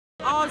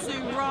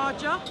Arzu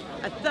Raja,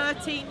 a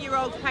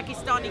 13-year-old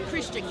Pakistani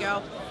Christian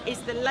girl, is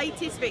the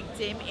latest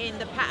victim in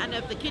the pattern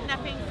of the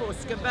kidnapping,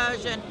 forced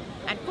conversion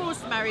and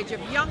forced marriage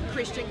of young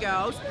Christian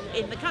girls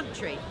in the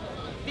country.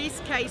 This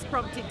case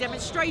prompted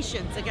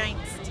demonstrations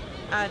against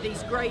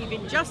these grave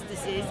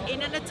injustices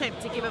in an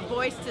attempt to give a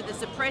voice to the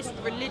suppressed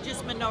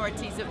religious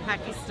minorities of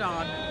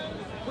Pakistan.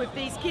 With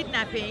these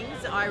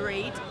kidnappings, I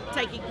read,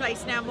 taking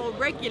place now more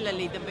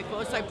regularly than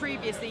before. So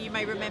previously, you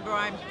may remember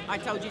I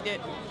told you that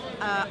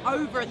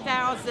over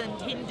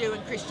 1,000 Hindu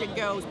and Christian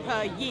girls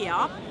per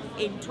year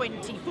in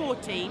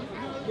 2014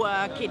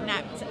 were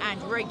kidnapped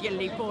and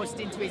regularly forced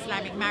into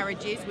Islamic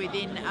marriages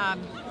within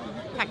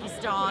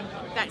Pakistan.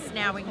 That's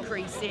now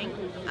increasing.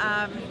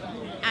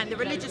 And the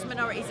religious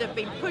minorities have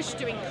been pushed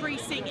to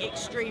increasing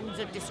extremes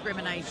of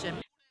discrimination.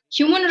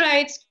 Human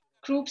rights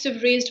groups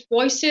have raised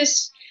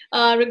voices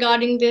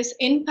regarding this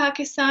in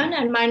Pakistan,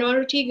 and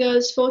minority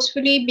girls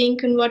forcefully being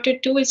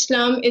converted to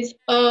Islam is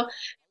a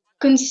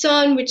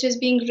concern which is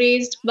being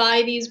raised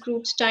by these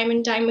groups time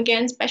and time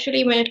again,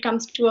 especially when it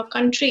comes to a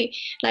country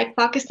like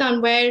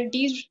Pakistan, where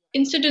these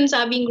incidents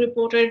are being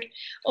reported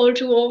all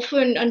too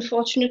often,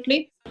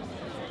 unfortunately.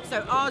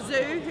 So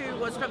Arzu, who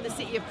was from the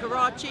city of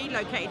Karachi,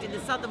 located in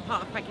the southern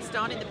part of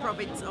Pakistan in the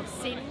province of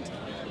Sindh,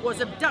 was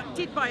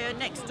abducted by her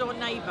next door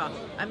neighbour,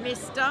 a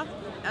Mr.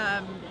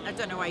 I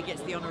don't know why he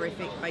gets the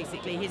honorific,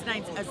 basically. His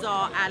name's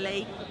Azhar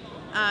Ali,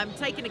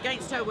 taken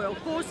against her will,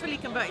 forcefully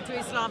converted to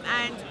Islam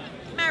and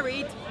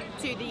married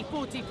to the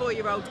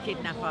 44-year-old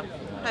kidnapper.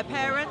 Her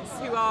parents,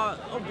 who are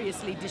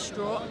obviously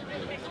distraught,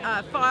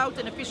 filed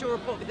an official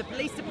report with the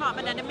police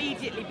department and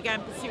immediately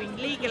began pursuing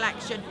legal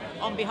action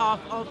on behalf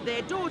of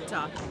their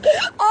daughter.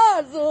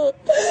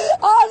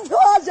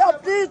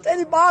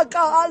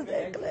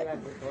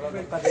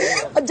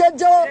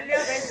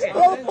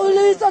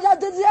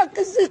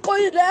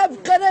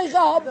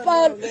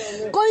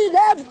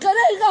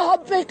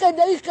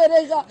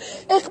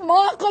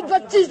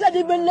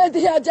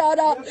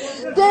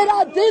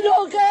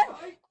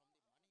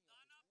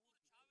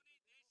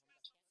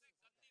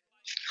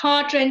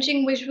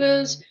 Heart-wrenching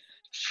visuals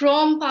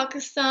from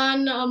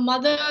Pakistan, a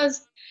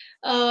mother's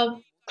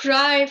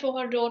cry for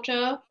her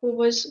daughter, who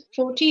was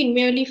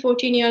merely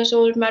 14 years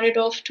old, married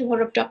off to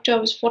her abductor,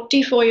 who was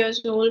 44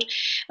 years old.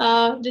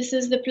 This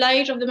is the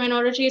plight of the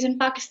minorities in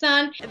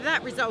Pakistan.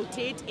 That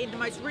resulted in the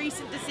most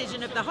recent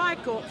decision of the High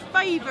Court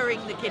favouring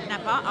the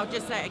kidnapper. I'll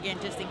just say it again,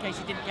 just in case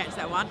you didn't catch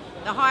that one.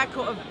 The High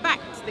Court have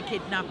backed the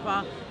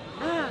kidnapper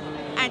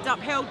and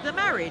upheld the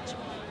marriage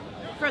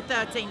for a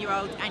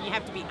 13-year-old, and you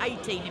have to be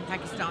 18 in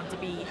Pakistan to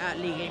be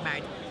legally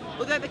married.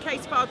 Although the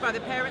case filed by the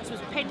parents was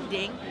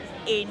pending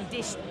in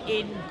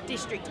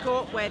district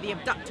court, where the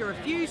abductor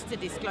refused to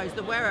disclose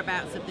the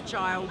whereabouts of the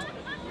child,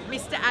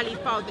 Mr. Ali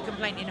filed the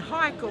complaint in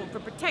High Court for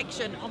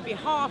protection on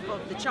behalf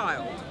of the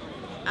child.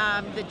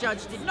 The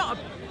judge did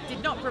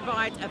not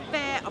provide a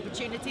fair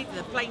opportunity for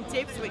the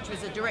plaintiffs, which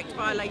was a direct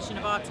violation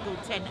of Article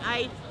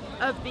 10A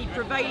of the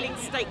prevailing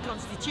state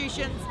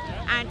constitutions,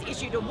 and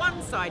issued a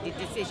one-sided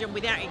decision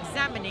without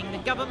examining the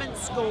government,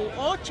 school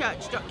or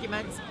church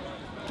documents,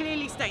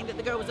 clearly stating that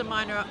the girl was a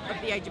minor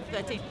of the age of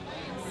 13.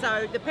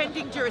 So the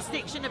pending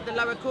jurisdiction of the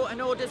lower court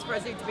and orders for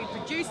Azhar to be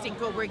produced in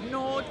court were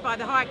ignored by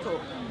the High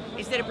Court.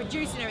 Instead of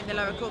producing her in the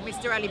lower court,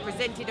 Mr. Ali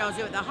presented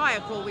Azhar at the higher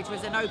court, which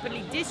was an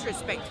openly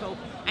disrespectful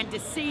and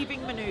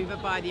deceiving manoeuvre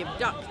by the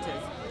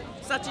abductors.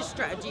 Such a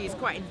strategy is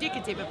quite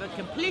indicative of a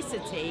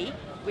complicity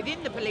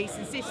within the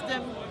policing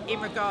system in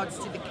regards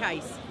to the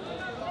case.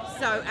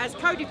 So, as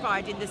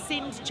codified in the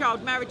Sindh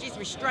Child Marriages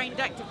Restrained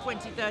Act of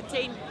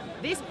 2013,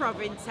 this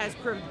province has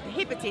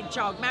prohibited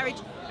child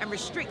marriage and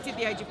restricted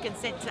the age of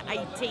consent to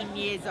 18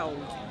 years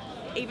old.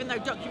 Even though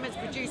documents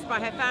produced by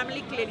her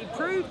family clearly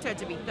proved her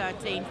to be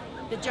 13,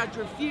 the judge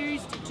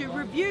refused to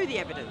review the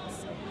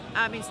evidence.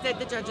 Instead,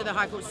 the judge of the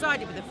High Court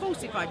sided with the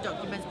falsified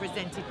documents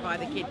presented by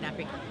the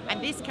kidnapping. And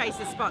this case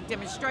has sparked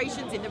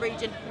demonstrations in the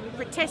region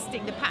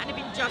protesting the pattern of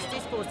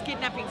injustice, forced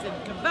kidnappings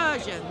and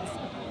conversions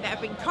that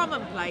have been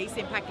commonplace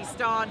in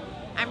Pakistan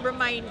and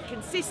remain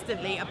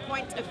consistently a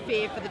point of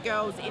fear for the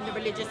girls in the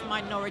religious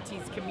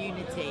minorities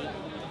community.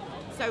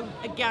 So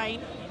again,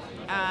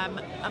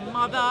 a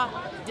mother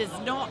does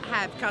not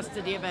have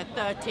custody of a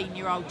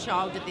 13-year-old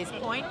child at this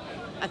point.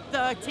 A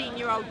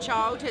 13-year-old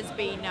child has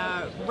been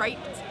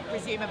raped,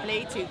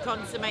 presumably, to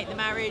consummate the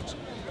marriage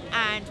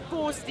and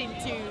forced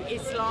into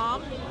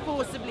Islam,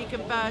 forcibly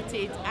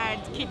converted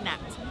and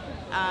kidnapped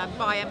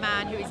by a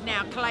man who is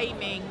now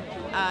claiming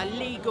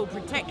legal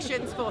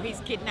protections for his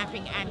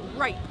kidnapping and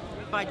rape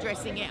by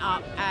dressing it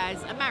up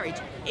as a marriage.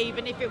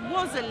 Even if it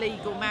was a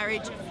legal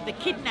marriage, the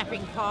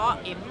kidnapping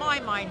part, in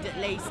my mind at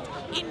least,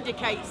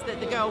 indicates that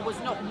the girl was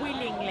not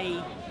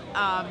willingly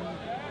a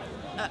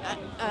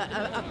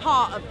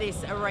part of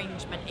this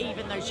arrangement,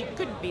 even though she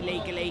couldn't be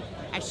legally,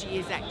 as she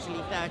is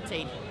actually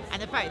 13. And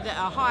the fact that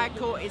a higher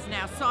court is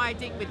now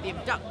siding with the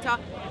abductor,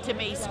 to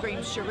me,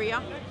 screams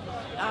Sharia,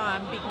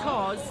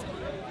 because,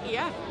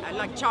 yeah,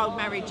 like child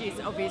marriage is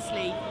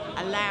obviously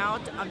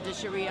allowed under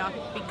Sharia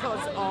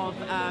because of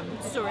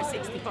Surah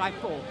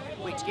 65:4,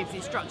 which gives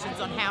instructions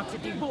on how to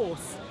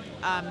divorce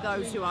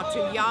those who are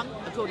too young,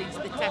 according to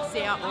the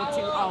tafsir, or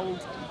too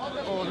old,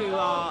 or who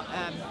are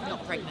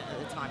not pregnant at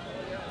the time.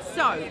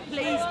 So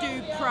please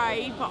do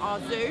pray for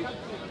Arzu,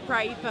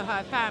 pray for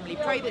her family,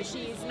 pray that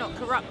she is not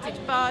corrupted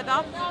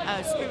further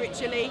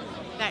spiritually,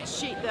 that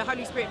the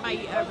Holy Spirit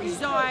may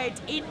reside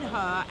in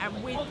her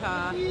and with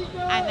her,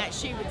 and that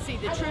she would see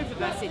the truth of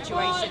her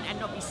situation and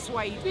not be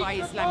swayed by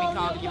Islamic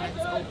arguments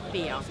or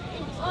fear.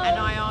 And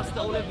I ask that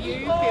all of you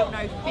feel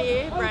no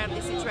fear around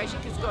this situation,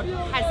 because God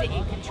has it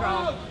in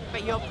control.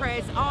 But your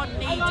prayers are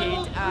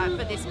needed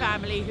for this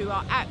family, who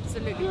are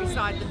absolutely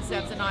beside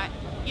themselves. And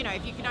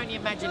if you can only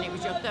imagine, it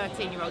was your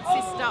 13-year-old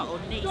sister or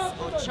niece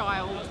or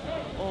child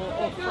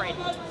or friend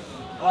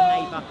or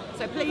neighbour.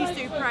 So please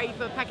do pray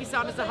for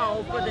Pakistan as a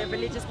whole, for the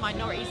religious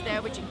minorities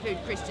there, which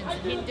include Christians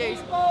and Hindus.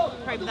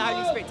 Pray for the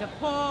Holy Spirit to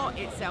pour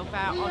itself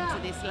out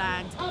onto this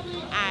land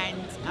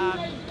and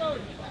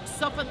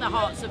soften the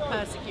hearts of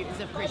persecutors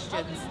of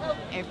Christians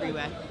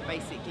everywhere,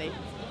 basically.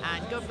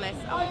 And God bless.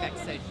 I'll be back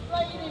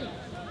soon.